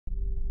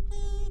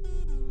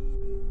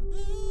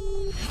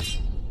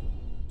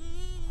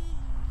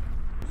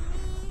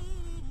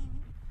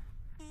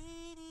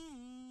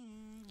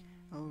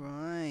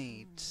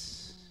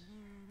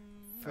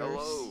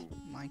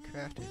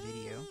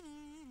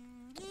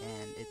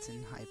it's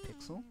in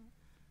Hypixel.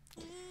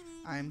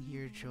 I'm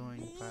here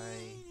joined by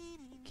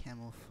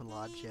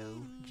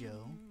Camouflajo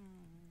Joe.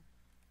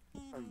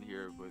 I'm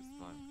here with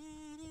my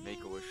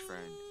Make-A-Wish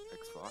friend,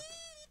 Xbox.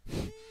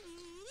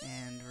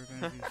 And we're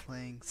going to be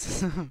playing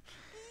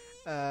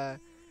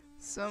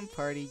some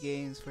party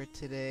games for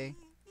today.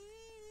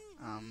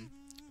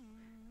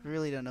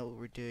 Really don't know what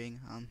we're doing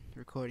on the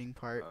recording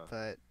part,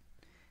 but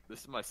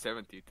this is my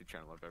 7th YouTube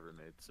channel I've ever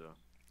made, so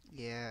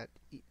yeah,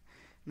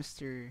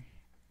 Mr.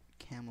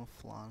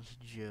 Camouflage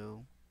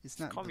Joe. It's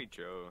not call me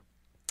Joe.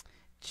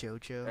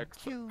 Jojo.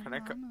 Joe, can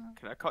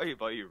I call you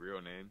by your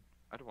real name?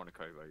 I don't want to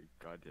call you by your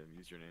goddamn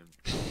username.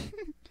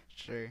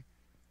 Sure.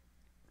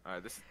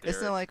 Alright, this is Derek.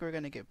 It's not like we're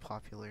gonna get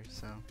popular,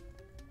 so.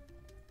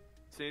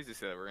 As soon as you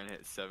say that, we're gonna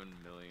hit 7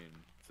 million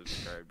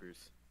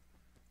subscribers.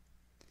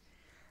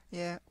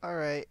 Yeah,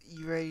 alright.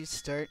 You ready to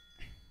start?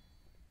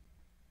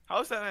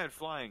 How's that man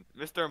flying?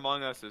 Mr.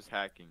 Among Us is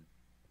hacking.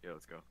 Yeah,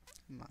 let's go.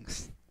 Among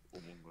Us.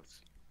 Among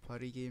Us.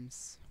 Party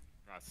games.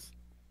 Us.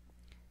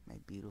 My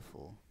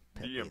beautiful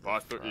The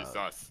imposter is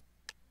us.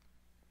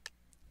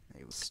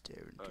 I will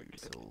stare into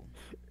your soul.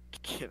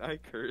 Can I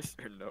curse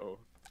or no?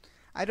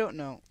 I don't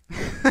know.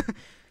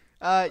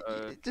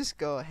 Just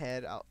go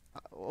ahead.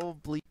 We'll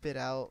bleep it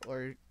out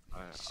or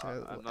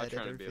I'm not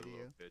trying to be a little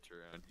bitch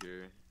around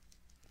here.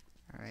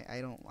 All right,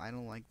 I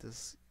don't like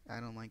this. I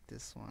don't like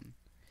this one.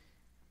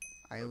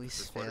 I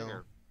always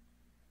fail.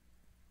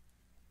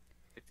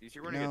 It's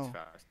easier when it gets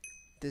fast.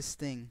 This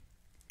thing,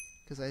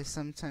 because I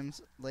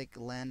sometimes like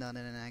land on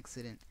it in an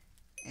accident,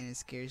 and it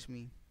scares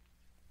me.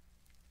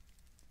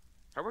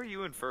 How are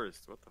you in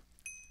first? What the?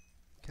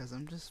 Because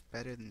I'm just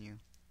better than you.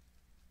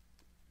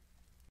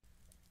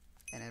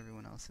 And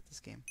everyone else at this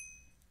game.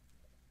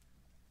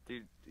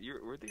 Dude,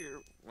 were there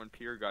when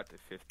Peter got to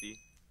 50?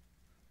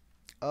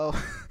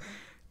 Oh,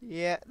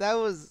 yeah, that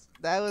was,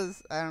 I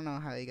don't know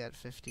how he got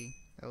 50.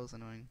 That was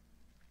annoying.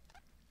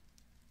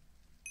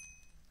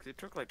 Cause it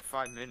took like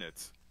 5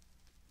 minutes.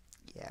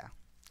 Yeah,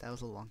 that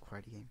was a long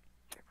party game.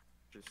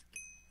 Just.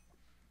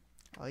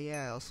 Oh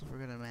yeah, I also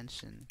forgot to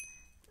mention,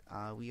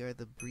 we are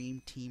the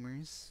Bream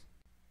teamers.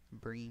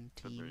 Bream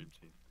team.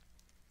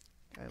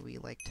 We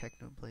like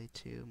Technoblade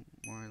too,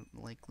 more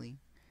likely.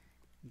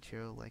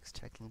 Joe likes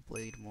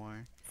Technoblade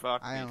more.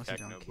 Fuck I me, honestly Technoblade.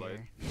 don't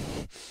care.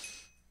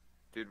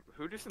 Dude,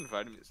 who just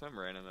invited me? Some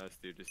random ass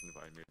dude just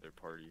invited me to their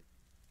party.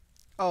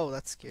 Oh,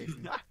 that scared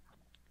me.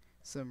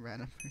 Some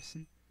random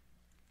person.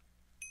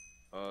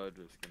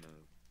 Just gonna.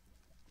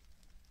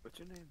 What's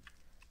your name?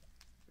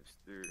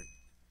 Mr.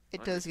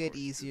 It does get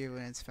easier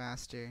when it's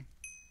faster.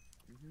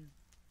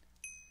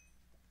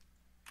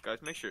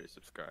 Guys, make sure to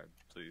subscribe,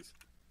 please.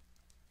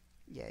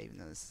 Yeah, even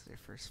though this is their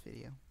first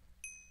video.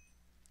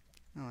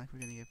 Not like we're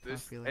gonna get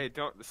popular. Hey,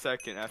 don't the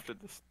second after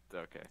this.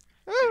 Okay.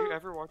 Woo! Did you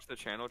ever watch the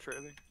channel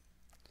trailer?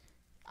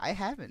 I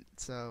haven't,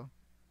 so.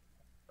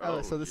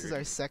 Oh, so this is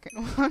our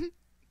second one?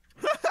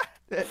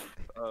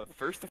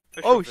 First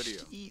official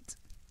video. Sheet.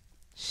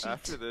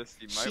 After this,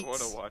 you might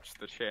want to watch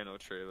the channel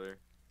trailer.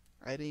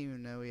 I didn't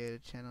even know we had a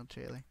channel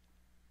trailer.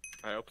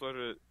 I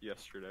uploaded it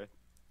yesterday.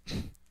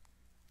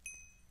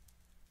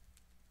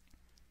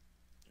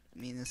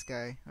 Me and this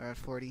guy are at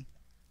 40.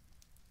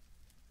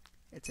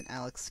 It's an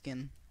Alex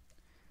skin.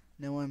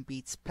 No one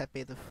beats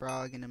Pepe the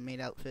Frog in a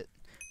maid outfit.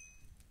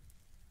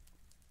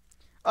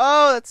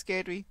 Oh, that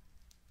scared me.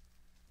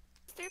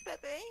 Mr.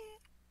 Pepe.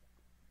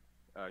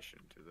 I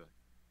shouldn't do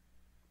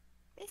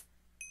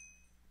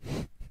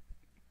that.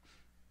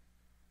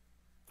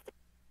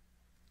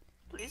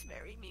 Please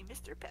marry me,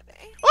 Mr. Pepe.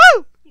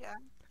 Woo! Yeah.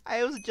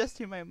 I was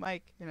adjusting my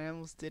mic and I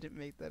almost didn't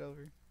make that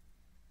over.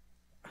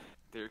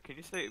 There, can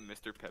you say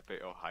Mr.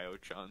 Pepe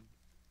Ohio-chan?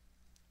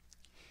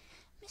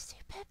 Mr.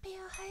 Pepe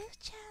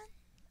Ohio-chan.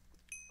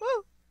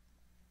 Woo!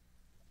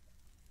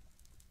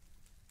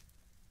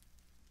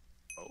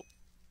 Oh.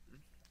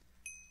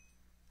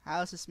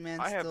 How is this man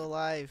still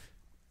alive?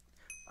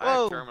 I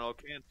have terminal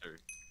cancer.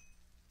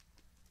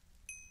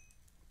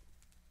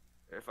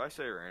 If I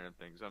say random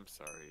things, I'm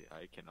sorry.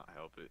 I cannot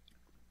help it.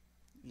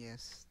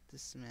 Yes,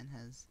 this man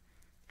has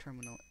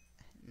terminal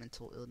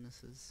mental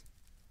illnesses.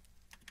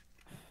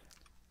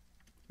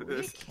 Will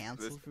we get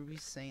canceled for me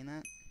saying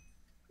that?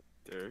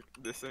 Derek,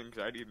 this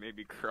anxiety may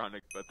be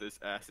chronic, but this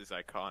ass is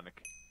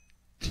iconic.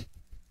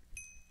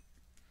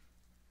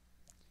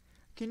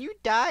 Can you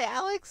die,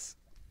 Alex?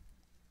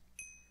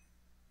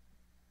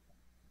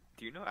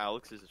 Do you know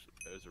Alex is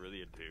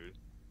really a dude?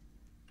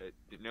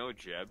 You know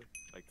Jeb,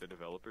 like the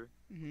developer?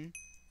 Mm-hmm.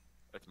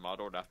 It's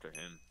modeled after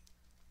him.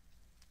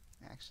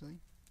 Actually?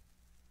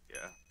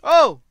 Yeah.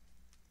 Oh!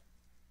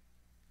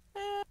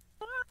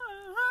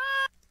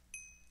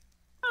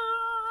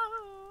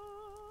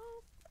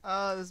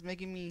 Oh, this is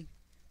making me...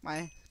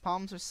 My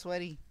palms are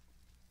sweaty.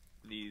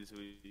 These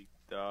weak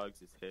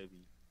dogs is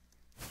heavy.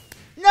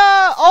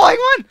 No! Oh, I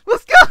won!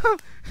 Let's go!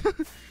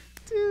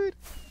 Dude.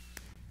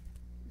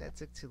 That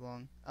took too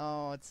long.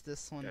 Oh, it's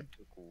this one. That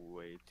took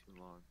way too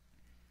long.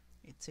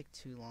 It took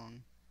too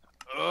long.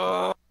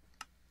 Ugh.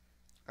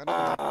 I don't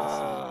like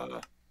this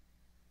one.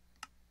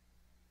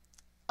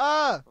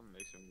 Ah! What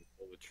makes him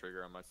pull the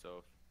trigger on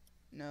myself.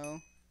 No.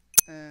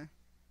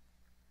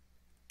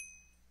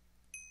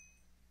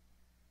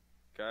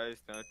 Guys,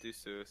 don't do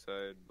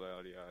suicide. Blah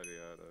yada yada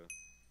yada.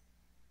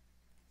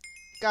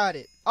 Got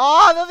it.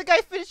 Oh, the other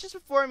guy finished just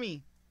before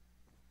me.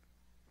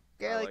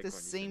 Okay, I like like the when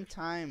you same finish.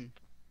 time.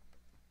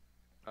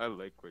 I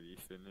like when you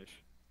finish.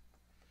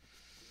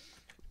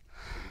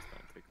 Please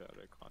don't take that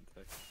out of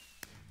context.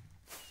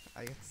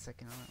 I got the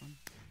second on that one.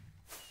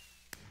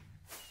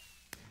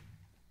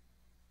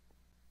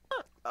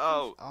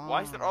 Oh,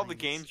 why is it all the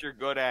nice. games you're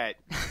good at?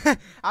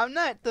 I'm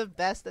not the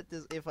best at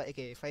this. If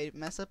I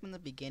mess up in the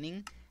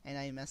beginning and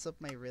I mess up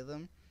my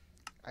rhythm,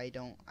 I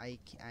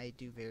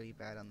do very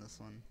bad on this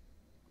one.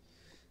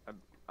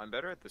 I'm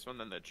better at this one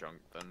than the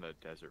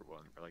desert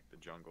one, or like the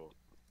jungle.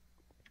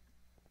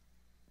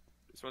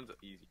 This one's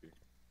easier.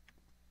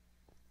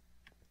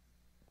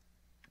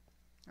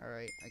 All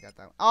right, I got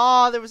that one.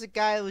 Oh, there was a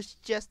guy that was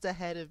just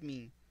ahead of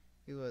me.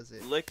 Who was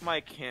it? Lick my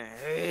can.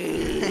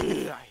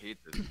 I hate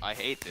this. I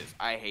hate this.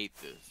 I hate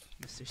this.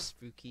 Mr.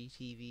 Spooky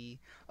TV.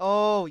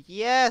 Oh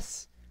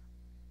yes,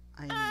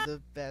 I'm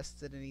the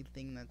best at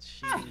anything that's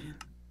shooting.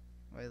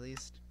 Or at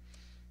least,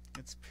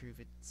 let's prove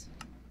it.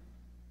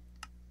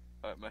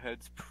 My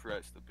head's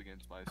pressed up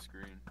against my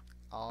screen.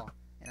 Oh,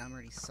 and I'm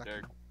already sucking.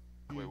 Derek,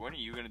 wait, when are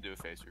you gonna do a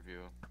face review?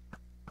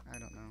 I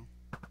don't know.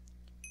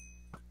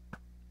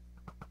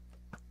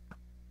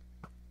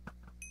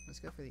 Let's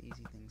go for the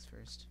easy things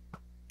first.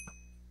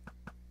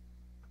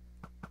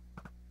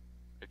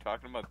 Are you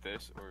talking about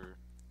this or?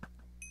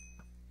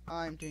 Oh,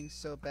 I'm doing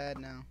so bad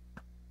now.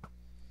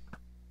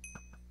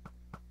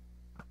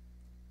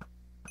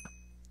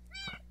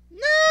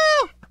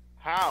 No!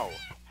 How?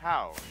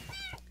 How?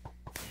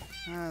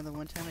 Ah, the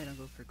one time I don't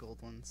go for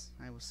gold ones.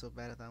 I was so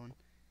bad at that one.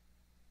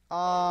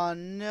 Oh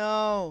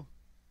no!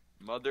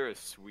 Mother of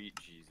sweet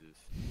Jesus.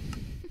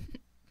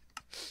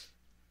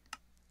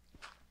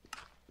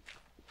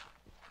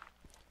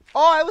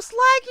 Oh, I was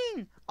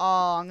lagging!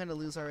 Oh, I'm gonna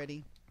lose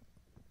already.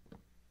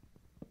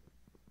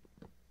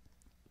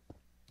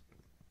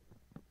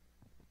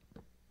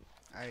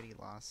 I already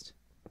lost.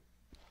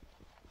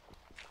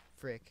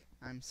 Frick,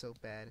 I'm so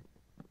bad.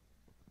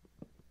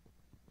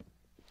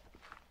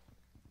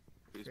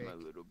 He's Frick. my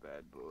little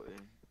bad boy.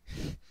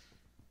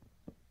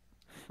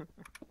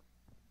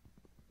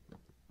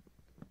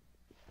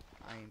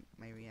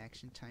 My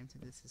reaction time to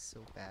this is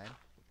so bad.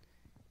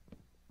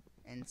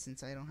 And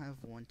since I don't have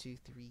 1, 2,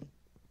 3.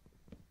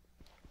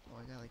 Oh,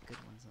 I got like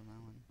good ones on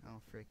that one.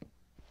 Oh, frick.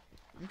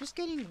 I'm just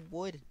getting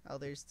wood. Oh,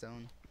 there's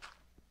stone.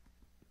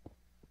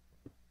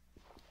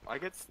 I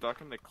get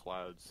stuck in the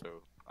clouds,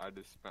 so I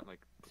just spent like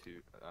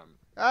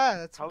Ah,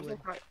 that's how's wood.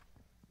 that guy?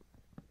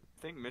 I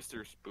think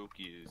Mr.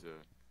 Spooky is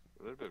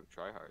a little bit of a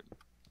tryhard.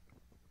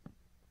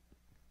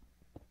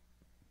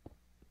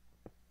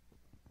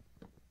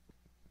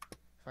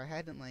 If I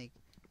hadn't like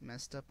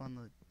messed up on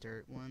the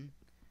dirt one,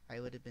 I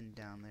would have been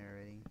down there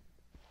already.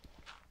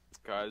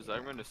 Guys,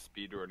 I'm Yeah. gonna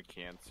speedrun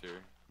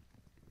cancer.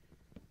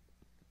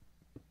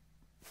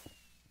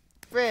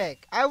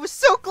 Frick! I was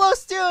so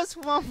close to us.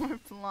 One more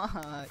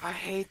block. I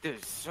hate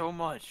this so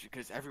much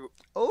because they're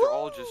Oh,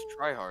 all just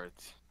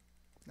tryhards.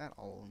 not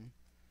all of them.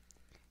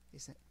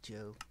 Is that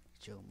Joe?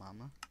 Joe,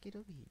 Mama, get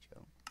over here,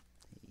 Joe.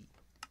 Hey.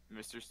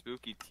 Mr.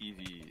 Spooky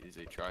TV is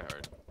a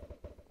tryhard.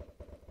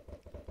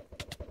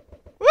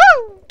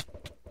 Woo!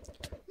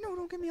 No,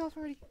 don't get me off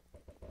already.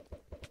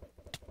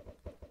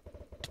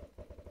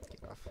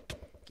 Get off.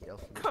 Get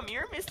off. me. Come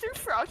here, Mr.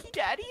 Froggy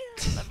Daddy.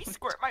 Let me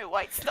squirt my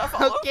white stuff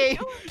all Okay.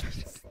 over you.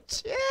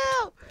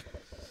 Chill.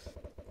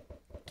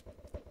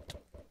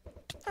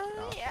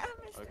 Oh, yeah,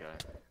 Mr. Okay.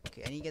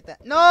 Okay, I need to get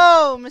that.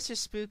 No, Mr.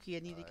 Spooky, I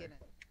need to get it.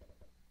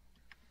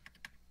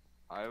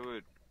 I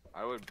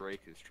would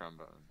break his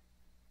trombone.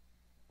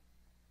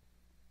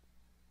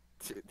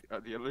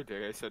 The other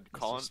day I said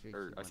Spooky I one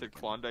said again.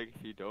 Klondike,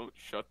 if you don't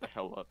shut the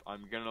hell up,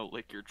 I'm gonna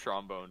lick your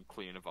trombone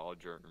clean of all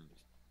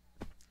germs.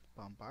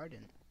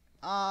 Bombardant.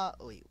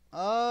 Wait.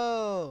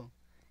 Oh,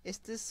 it's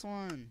this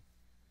one.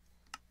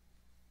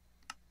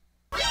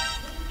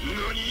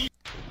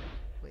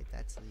 Wait,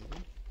 that's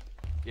legal.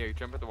 Yeah, you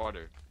jump in the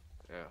water.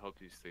 Yeah, hope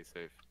you stay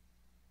safe.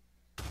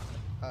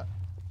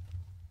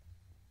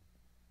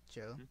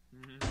 Joe,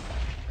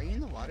 Mhm. are you in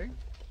the water?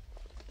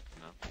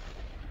 No,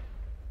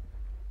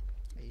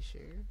 Are you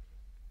sure?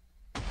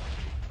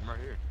 I'm right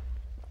here.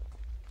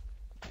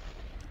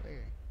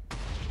 Where?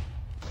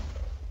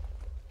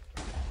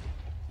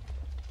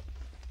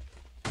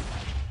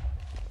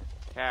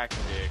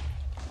 Tactic.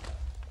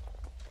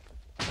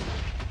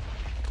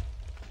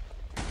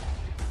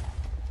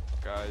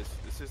 Guys,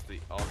 this is the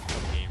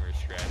ultimate gamer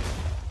strategy.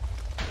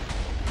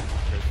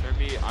 Because for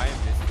me, I am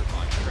Mr.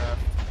 Minecraft.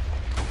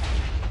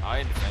 I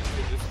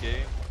invented this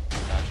game.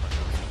 That's my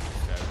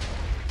first step.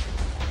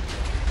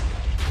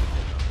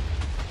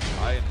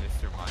 I am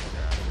Mr.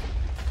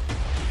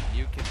 Minecraft.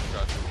 You can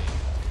trust me.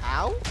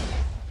 How?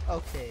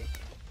 Okay.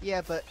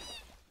 Yeah, but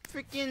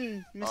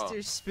freaking Mr.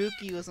 Oh.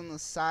 Spooky was on the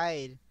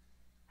side.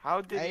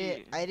 How did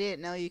he? I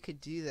didn't know you could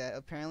do that.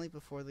 Apparently,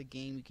 before the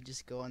game, you could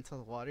just go into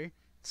the water.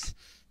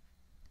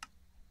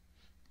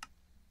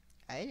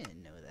 I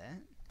didn't know that.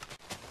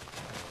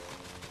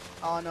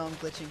 Oh no, I'm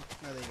glitching.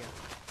 Oh, there you go.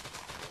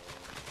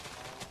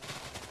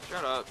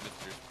 Shut up,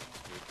 Mr.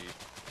 Spooky.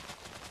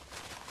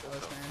 I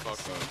was gonna have the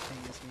same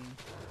thing as me.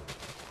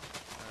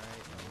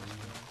 Alright, let's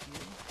go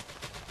here.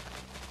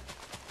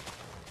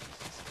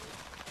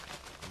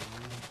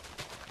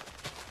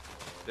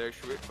 There,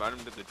 should we invite him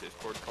to the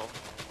Discord call?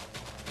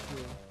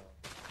 Who?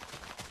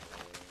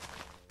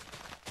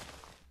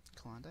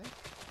 Klondike?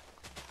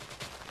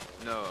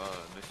 No,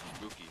 Mr.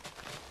 Spooky.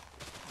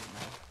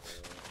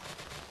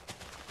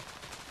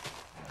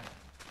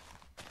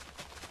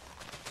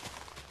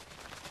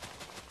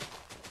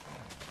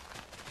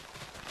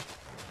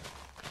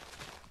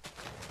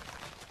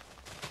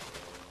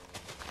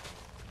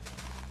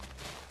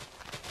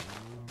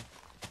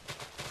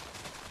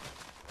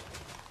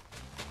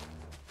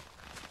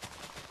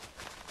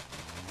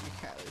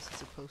 How is it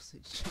supposed to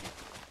jump?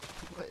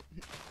 What?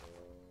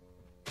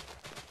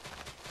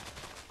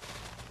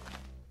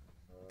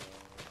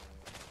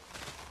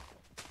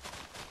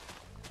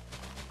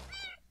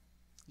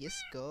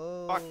 Yes,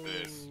 go! Fuck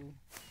this.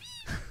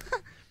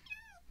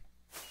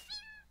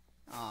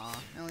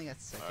 Aw, I only got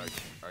second.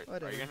 Are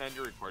Whatever. you gonna end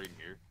your recording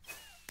here?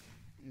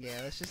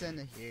 Yeah, let's just end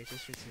it here,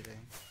 just for today.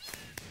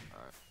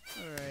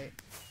 Alright.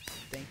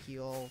 Thank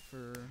you all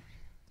for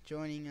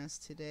joining us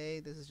today.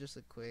 This is just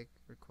a quick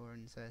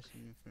recording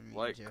session for me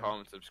Like, and Joe.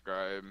 comment,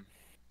 subscribe.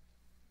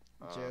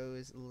 Joe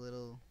is a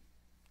little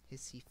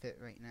hissy fit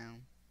right now.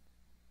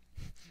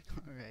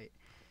 Alright.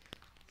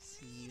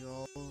 See you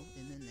all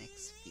in the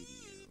next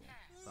video.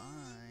 Bye.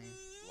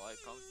 Like,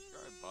 comment,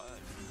 subscribe,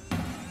 bye.